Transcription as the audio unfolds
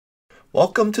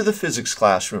Welcome to the Physics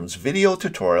Classroom's video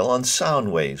tutorial on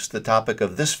sound waves. The topic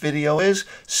of this video is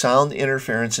sound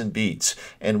interference in beats,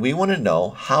 and we want to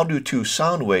know how do two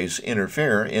sound waves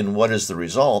interfere and what is the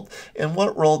result, and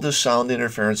what role does sound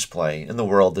interference play in the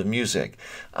world of music.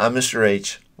 I'm Mr.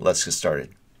 H. Let's get started.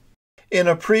 In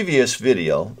a previous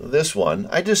video, this one,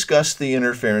 I discussed the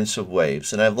interference of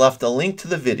waves, and I've left a link to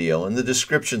the video in the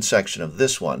description section of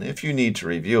this one if you need to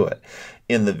review it.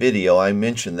 In the video, I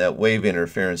mentioned that wave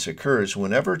interference occurs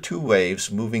whenever two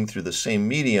waves moving through the same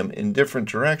medium in different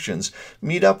directions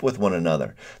meet up with one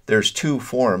another. There's two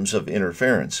forms of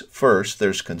interference. First,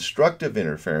 there's constructive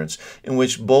interference, in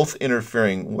which both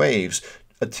interfering waves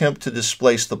attempt to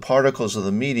displace the particles of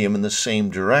the medium in the same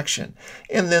direction.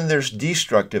 And then there's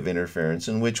destructive interference,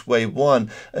 in which wave 1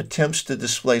 attempts to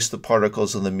displace the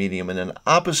particles of the medium in an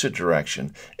opposite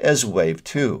direction as wave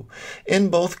 2. In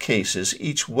both cases,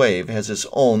 each wave has its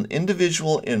own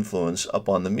individual influence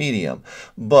upon the medium,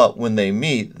 but when they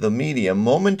meet, the medium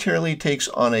momentarily takes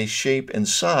on a shape and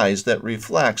size that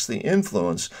reflects the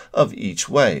influence of each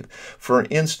wave. For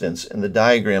instance, in the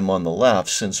diagram on the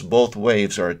left, since both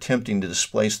waves are attempting to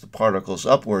displace the particles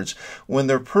upwards, when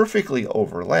they're perfectly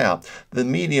overlapped, the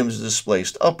medium is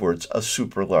displaced upwards a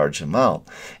super large amount.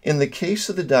 In the case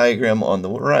of the diagram on the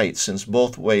right, since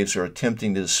both waves are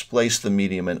attempting to displace the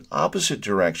medium in opposite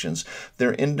directions,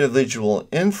 their individual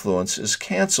influence is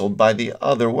canceled by the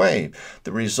other wave.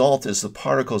 The result is the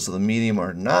particles of the medium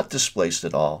are not displaced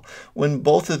at all when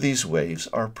both of these waves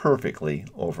are perfectly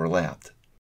overlapped.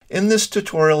 In this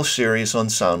tutorial series on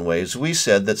sound waves, we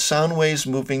said that sound waves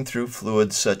moving through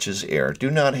fluids such as air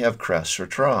do not have crests or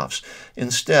troughs.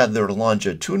 Instead, they're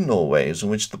longitudinal waves in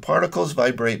which the particles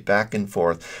vibrate back and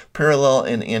forth, parallel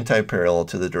and anti-parallel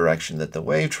to the direction that the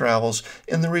wave travels,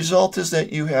 and the result is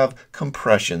that you have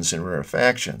compressions and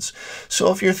rarefactions.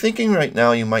 So if you're thinking right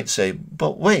now, you might say,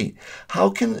 but wait, how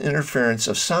can interference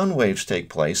of sound waves take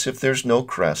place if there's no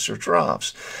crests or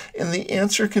troughs? And the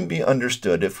answer can be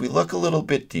understood if we look a little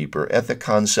bit deeper at the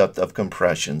concept of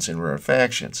compressions and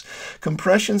rarefactions.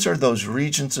 Compressions are those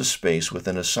regions of space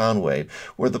within a sound wave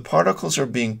where the particles are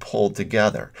being pulled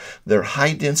together. They're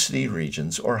high-density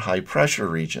regions or high-pressure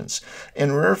regions.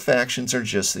 And rarefactions are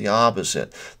just the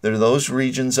opposite. They're those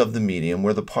regions of the medium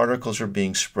where the particles are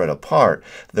being spread apart.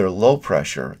 They're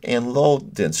low-pressure and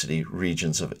low-density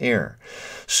regions of air.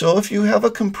 So if you have a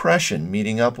compression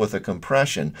meeting up with a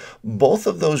compression, both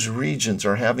of those regions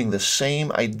are having the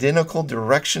same identical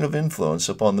direction of influence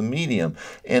upon the medium,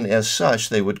 and as such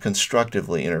they would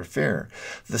constructively interfere.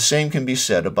 The same can be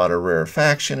said about a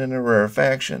rarefaction and a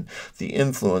rarefaction. The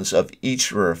influence of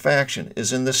each rarefaction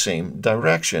is in the same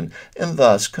direction, and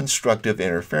thus constructive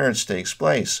interference takes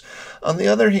place. On the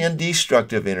other hand,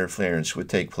 destructive interference would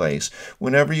take place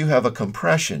whenever you have a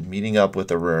compression meeting up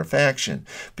with a rarefaction,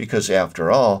 because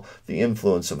after all, the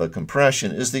influence of a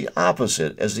compression is the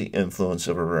opposite as the influence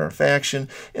of a rarefaction,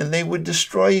 and they would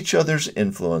destroy each other's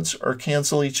influence or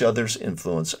cancel each other's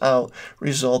influence out,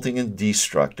 resulting in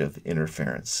destructive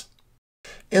interference.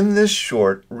 In this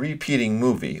short, repeating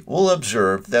movie, we'll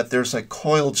observe that there's a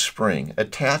coiled spring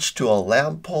attached to a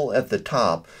lab pole at the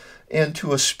top and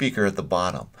to a speaker at the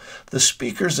bottom. The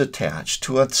speaker is attached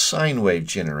to a sine wave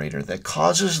generator that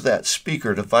causes that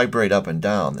speaker to vibrate up and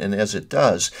down, and as it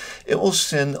does, it will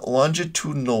send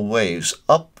longitudinal waves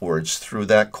upwards through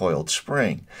that coiled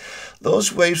spring.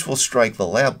 Those waves will strike the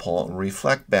lab pole and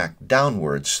reflect back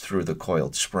downwards through the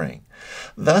coiled spring.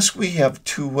 Thus, we have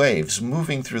two waves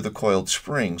moving through the coiled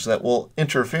springs that will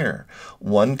interfere,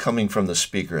 one coming from the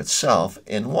speaker itself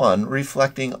and one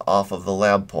reflecting off of the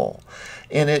lab pole.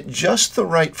 And at just the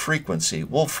right frequency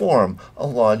will form a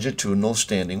longitudinal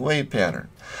standing wave pattern.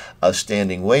 A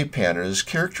standing wave pattern is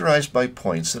characterized by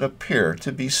points that appear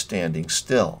to be standing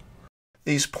still.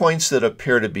 These points that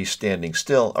appear to be standing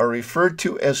still are referred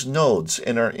to as nodes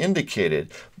and are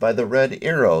indicated by the red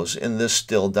arrows in this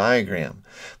still diagram.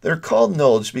 They're called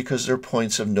nodes because they're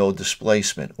points of no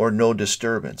displacement or no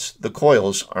disturbance. The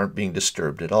coils aren't being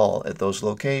disturbed at all at those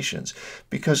locations,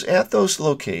 because at those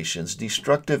locations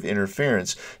destructive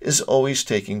interference is always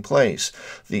taking place.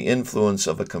 The influence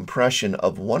of a compression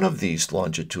of one of these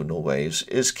longitudinal waves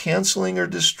is canceling or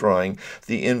destroying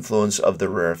the influence of the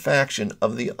rarefaction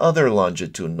of the other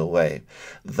longitudinal wave.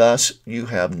 Thus, you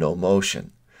have no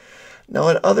motion. Now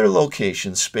at other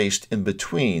locations spaced in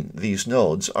between these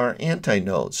nodes are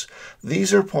antinodes.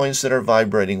 These are points that are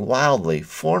vibrating wildly,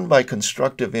 formed by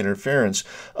constructive interference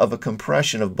of a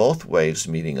compression of both waves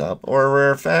meeting up or a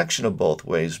rarefaction of both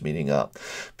waves meeting up.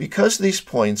 Because these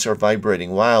points are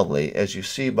vibrating wildly, as you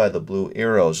see by the blue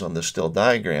arrows on the still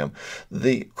diagram,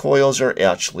 the coils are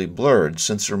actually blurred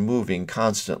since they're moving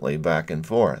constantly back and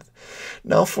forth.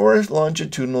 Now for a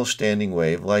longitudinal standing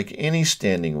wave, like any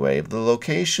standing wave, the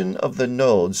location of the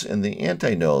nodes and the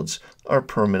antinodes are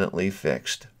permanently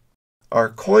fixed. Our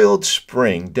coiled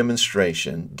spring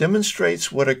demonstration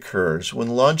demonstrates what occurs when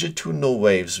longitudinal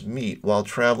waves meet while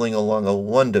traveling along a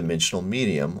one-dimensional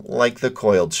medium, like the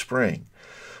coiled spring.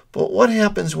 But what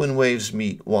happens when waves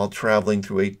meet while traveling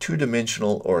through a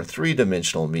two-dimensional or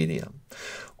three-dimensional medium?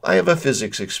 I have a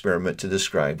physics experiment to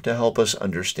describe to help us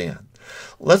understand.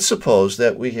 Let's suppose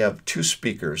that we have two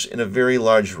speakers in a very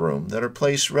large room that are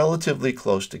placed relatively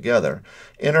close together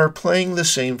and are playing the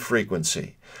same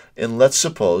frequency. And let's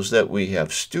suppose that we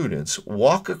have students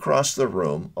walk across the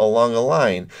room along a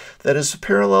line that is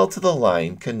parallel to the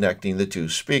line connecting the two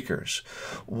speakers.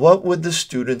 What would the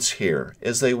students hear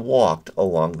as they walked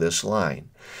along this line?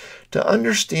 To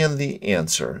understand the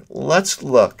answer, let's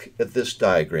look at this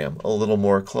diagram a little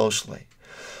more closely.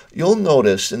 You'll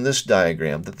notice in this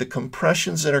diagram that the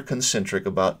compressions that are concentric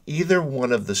about either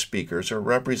one of the speakers are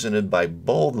represented by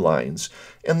bold lines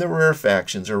and the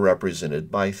rarefactions are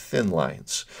represented by thin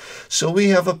lines. So we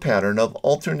have a pattern of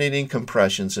alternating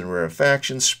compressions and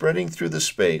rarefactions spreading through the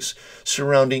space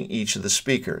surrounding each of the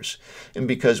speakers. And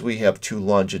because we have two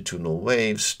longitudinal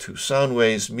waves, two sound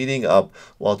waves meeting up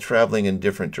while traveling in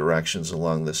different directions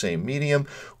along the same medium,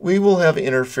 we will have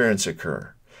interference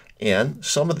occur. And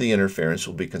some of the interference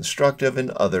will be constructive and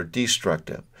other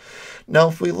destructive. Now,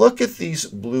 if we look at these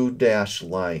blue dashed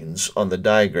lines on the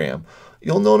diagram,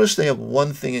 you'll notice they have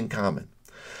one thing in common.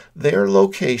 They are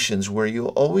locations where you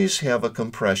always have a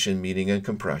compression meeting a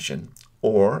compression,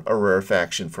 or a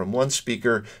rarefaction from one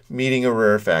speaker meeting a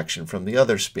rarefaction from the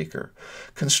other speaker.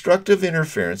 Constructive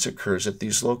interference occurs at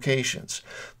these locations.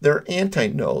 They're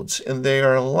antinodes, and they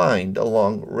are aligned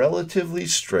along relatively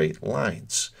straight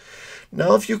lines.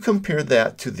 Now, if you compare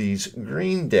that to these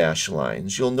green dashed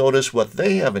lines, you'll notice what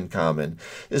they have in common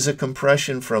is a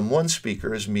compression from one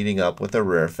speaker is meeting up with a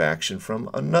rarefaction from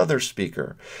another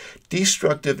speaker.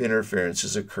 Destructive interference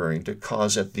is occurring to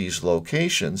cause at these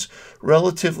locations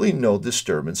relatively no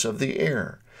disturbance of the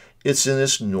air. It's in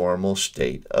its normal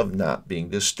state of not being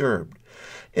disturbed.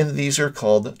 And these are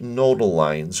called nodal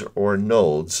lines or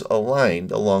nodes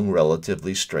aligned along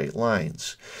relatively straight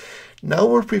lines. Now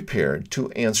we're prepared to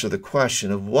answer the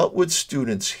question of what would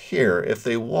students hear if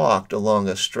they walked along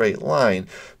a straight line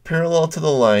parallel to the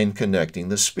line connecting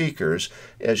the speakers,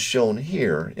 as shown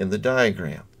here in the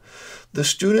diagram. The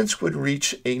students would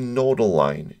reach a nodal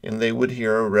line and they would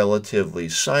hear a relatively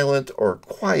silent or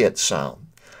quiet sound.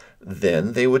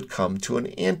 Then they would come to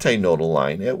an antinodal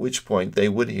line, at which point they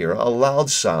would hear a loud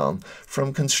sound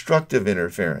from constructive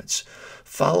interference,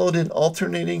 followed in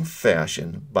alternating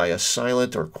fashion by a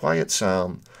silent or quiet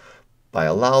sound, by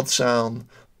a loud sound,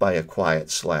 by a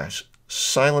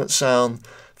quiet/silent sound,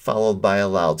 followed by a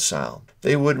loud sound.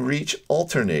 They would reach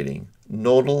alternating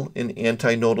nodal and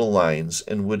antinodal lines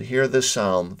and would hear the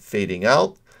sound fading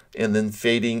out and then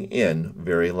fading in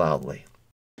very loudly.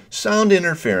 Sound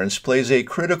interference plays a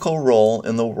critical role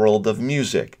in the world of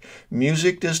music.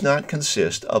 Music does not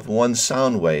consist of one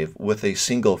sound wave with a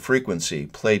single frequency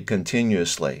played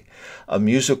continuously. A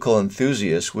musical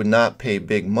enthusiast would not pay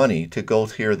big money to go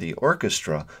hear the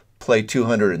orchestra play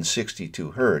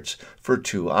 262 Hz for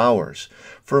 2 hours.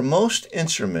 For most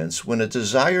instruments, when a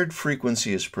desired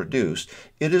frequency is produced,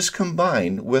 it is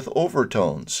combined with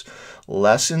overtones.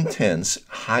 Less intense,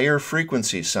 higher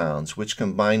frequency sounds which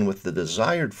combine with the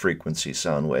desired frequency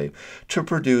sound wave to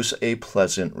produce a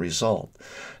pleasant result.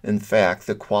 In fact,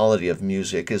 the quality of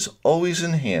music is always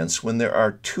enhanced when there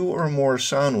are two or more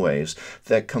sound waves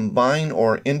that combine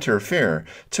or interfere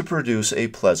to produce a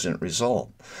pleasant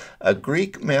result. A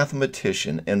Greek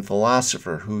mathematician and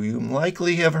philosopher who you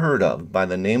likely have heard of by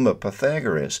the name of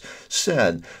Pythagoras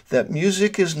said that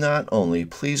music is not only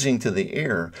pleasing to the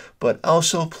ear, but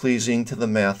also pleasing to the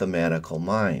mathematical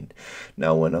mind.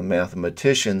 Now, when a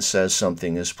mathematician says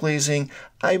something is pleasing,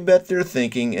 I bet they're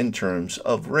thinking in terms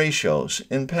of ratios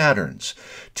and patterns.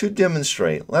 To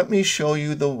demonstrate, let me show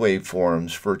you the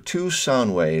waveforms for two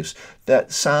sound waves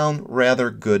that sound rather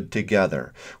good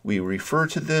together. We refer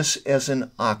to this as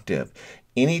an octave.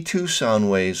 any two sound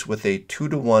waves with a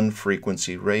 2-to-1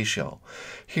 frequency ratio.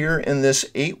 Here in this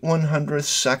 8/100th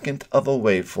second of a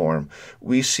waveform,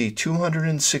 we see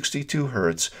 262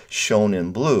 Hertz shown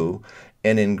in blue,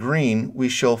 and in green we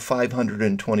show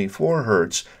 524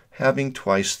 Hertz having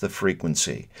twice the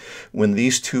frequency. When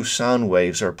these two sound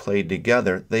waves are played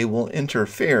together, they will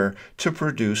interfere to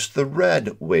produce the red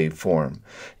waveform.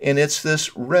 And it's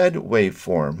this red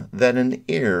waveform that an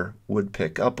ear would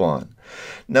pick up on.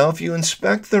 Now, if you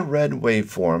inspect the red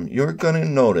waveform, you're going to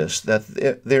notice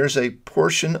that there's a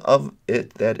portion of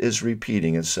it that is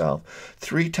repeating itself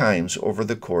 3 times over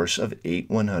the course of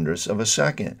 8/100ths of a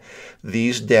second.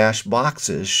 These dashed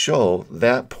boxes show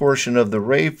that portion of the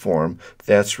waveform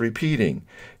that's repeating.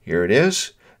 Here it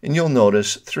is. And you'll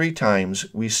notice 3 times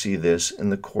we see this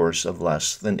in the course of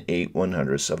less than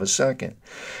 8/100ths of a second.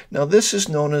 Now this is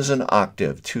known as an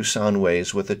octave, two sound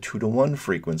waves with a 2-to-1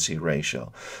 frequency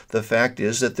ratio. The fact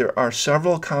is that there are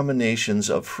several combinations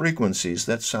of frequencies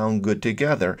that sound good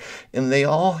together, and they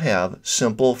all have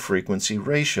simple frequency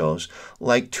ratios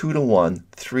like 2-to-1,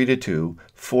 3-to-2,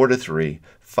 4-to-3,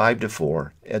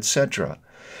 5-to-4, etc.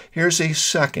 Here's a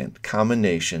second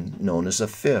combination known as a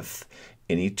fifth.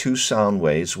 Any two sound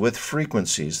waves with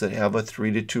frequencies that have a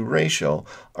 3-to-2 ratio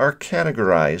are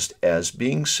categorized as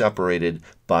being separated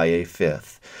by a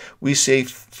fifth. We say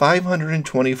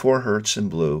 524 Hertz in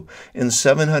blue and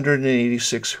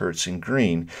 786 Hertz in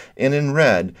green, and in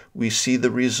red we see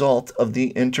the result of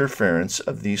the interference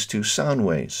of these two sound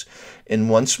waves. And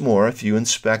once more, if you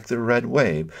inspect the red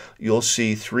wave, you'll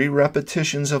see 3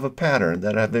 repetitions of a pattern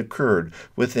that have occurred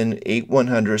within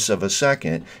 8/100ths of a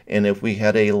second, and if we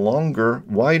had a longer,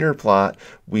 wider plot,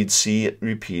 we'd see it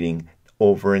repeating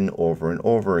over and over and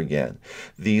over again.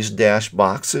 These dashed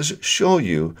boxes show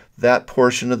you that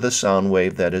portion of the sound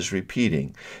wave that is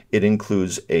repeating. It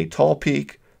includes a tall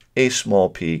peak, a small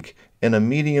peak, and a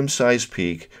medium-sized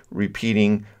peak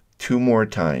repeating 2 more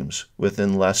times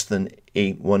within less than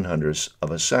 8/100ths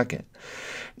of a second.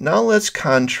 Now let's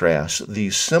contrast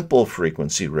these simple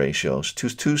frequency ratios to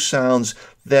two sounds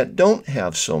that don't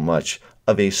have so much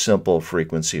of a simple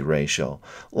frequency ratio,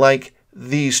 like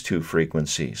these two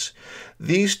frequencies.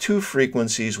 These two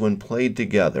frequencies, when played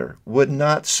together, would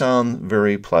not sound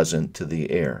very pleasant to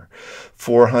the ear.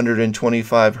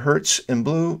 425 Hertz in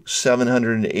blue,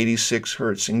 786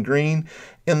 Hertz in green,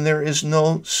 and there is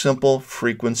no simple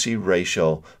frequency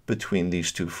ratio between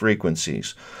these two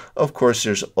frequencies. Of course,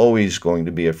 there's always going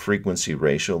to be a frequency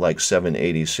ratio like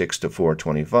 786 to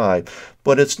 425,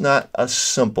 but it's not a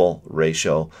simple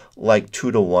ratio like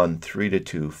 2-to-1,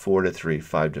 3-to-2, 4-to-3,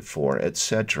 5-to-4,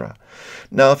 etc.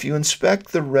 Now, if you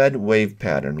inspect the red wave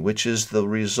pattern, which is the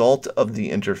result of the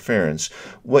interference,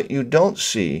 what you don't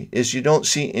see is you don't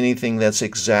see anything that's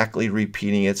exactly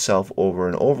repeating itself over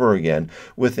and over again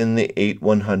within the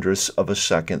 8/100ths of a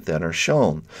second that are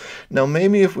shown. Now,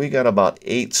 maybe if we got about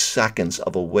 8 seconds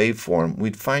of a waveform,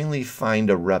 we'd finally find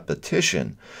a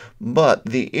repetition, but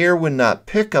the ear would not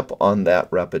pick up on that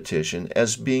repetition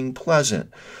as being pleasant.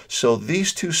 So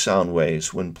these two sound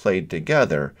waves, when played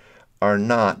together, are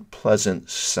not pleasant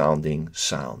sounding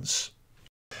sounds.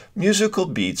 Musical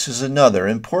beats is another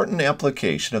important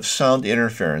application of sound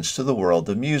interference to the world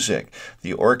of music.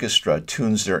 The orchestra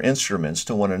tunes their instruments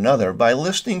to one another by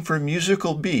listening for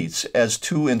musical beats as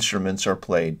two instruments are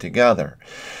played together.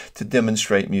 To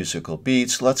demonstrate musical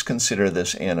beats, let's consider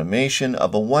this animation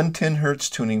of a 110 Hz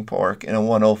tuning fork and a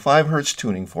 105 Hz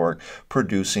tuning fork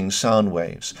producing sound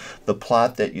waves. The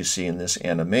plot that you see in this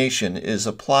animation is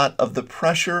a plot of the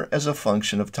pressure as a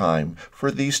function of time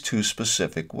for these two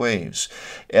specific waves.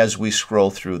 As we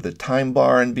scroll through the time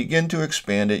bar and begin to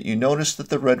expand it, you notice that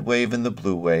the red wave and the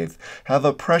blue wave have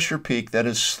a pressure peak that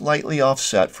is slightly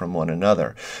offset from one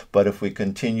another. But if we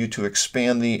continue to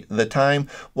expand the time,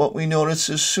 what we notice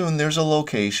is soon there's a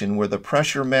location where the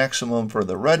pressure maximum for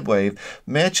the red wave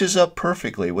matches up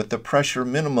perfectly with the pressure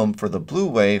minimum for the blue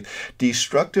wave.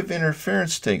 Destructive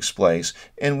interference takes place,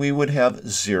 and we would have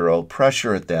zero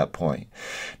pressure at that point.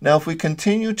 Now, if we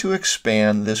continue to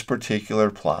expand this particular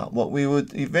plot, what we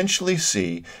would eventually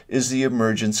see is the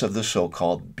emergence of the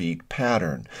so-called beat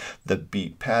pattern. The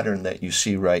beat pattern that you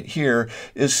see right here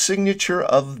is signature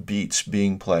of beats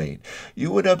being played.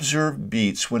 You would observe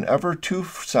beats whenever two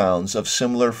sounds of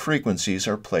similar frequencies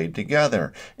are played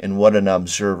together. And what an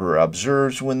observer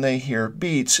observes when they hear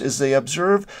beats is they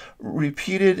observe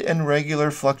repeated and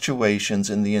regular fluctuations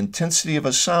in the intensity of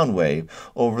a sound wave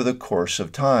over the course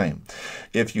of time.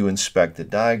 If you inspect the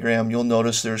diagram, you'll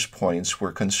notice there's points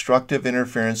where constructive interference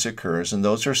interference occurs, and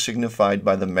those are signified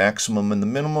by the maximum and the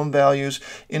minimum values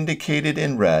indicated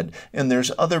in red, and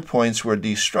there's other points where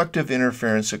destructive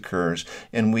interference occurs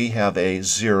and we have a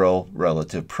zero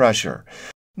relative pressure.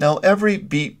 Now, every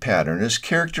beat pattern is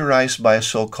characterized by a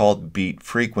so-called beat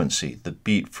frequency. The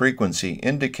beat frequency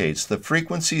indicates the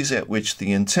frequencies at which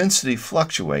the intensity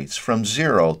fluctuates from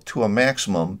 0 to a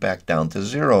maximum back down to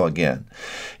 0 again.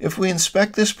 If we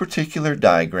inspect this particular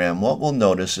diagram, what we'll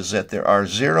notice is that there are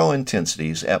 0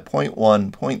 intensities at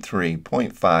 0.1, 0.3,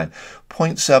 0.5,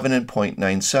 0.7, and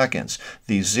 0.9 seconds.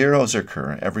 These zeros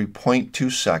occur every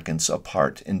 0.2 seconds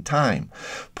apart in time.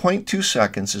 0.2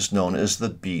 seconds is known as the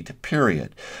beat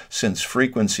period. Since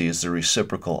frequency is the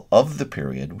reciprocal of the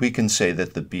period, we can say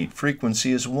that the beat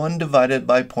frequency is 1 divided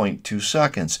by 0.2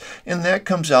 seconds, and that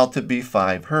comes out to be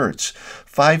 5 hertz.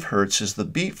 5 hertz is the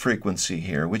beat frequency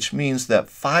here, which means that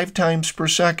 5 times per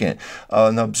second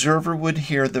an observer would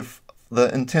hear the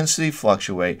intensity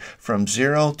fluctuate from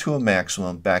 0 to a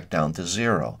maximum back down to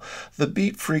 0. The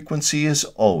beat frequency is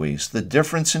always the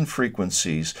difference in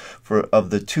frequencies of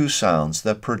the two sounds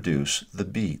that produce the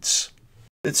beats.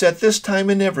 It's at this time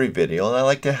in every video that I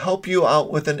like to help you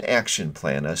out with an action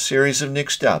plan, a series of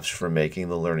next steps for making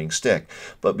the learning stick.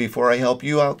 But before I help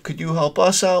you out, could you help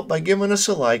us out by giving us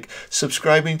a like,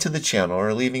 subscribing to the channel,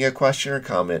 or leaving a question or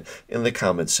comment in the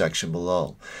comment section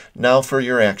below. Now for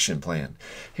your action plan.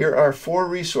 Here are 4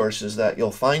 resources that you'll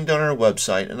find on our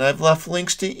website, and I've left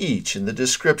links to each in the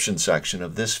description section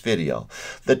of this video.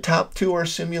 The top 2 are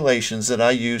simulations that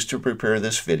I use to prepare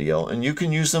this video, and you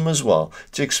can use them as well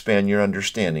to expand your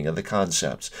understanding of the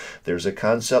concepts. There's a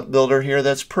concept builder here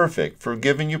that's perfect for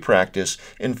giving you practice,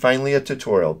 and finally a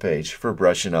tutorial page for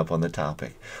brushing up on the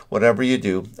topic. Whatever you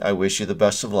do, I wish you the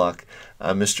best of luck.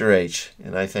 I'm Mr. H,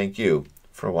 and I thank you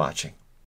for watching.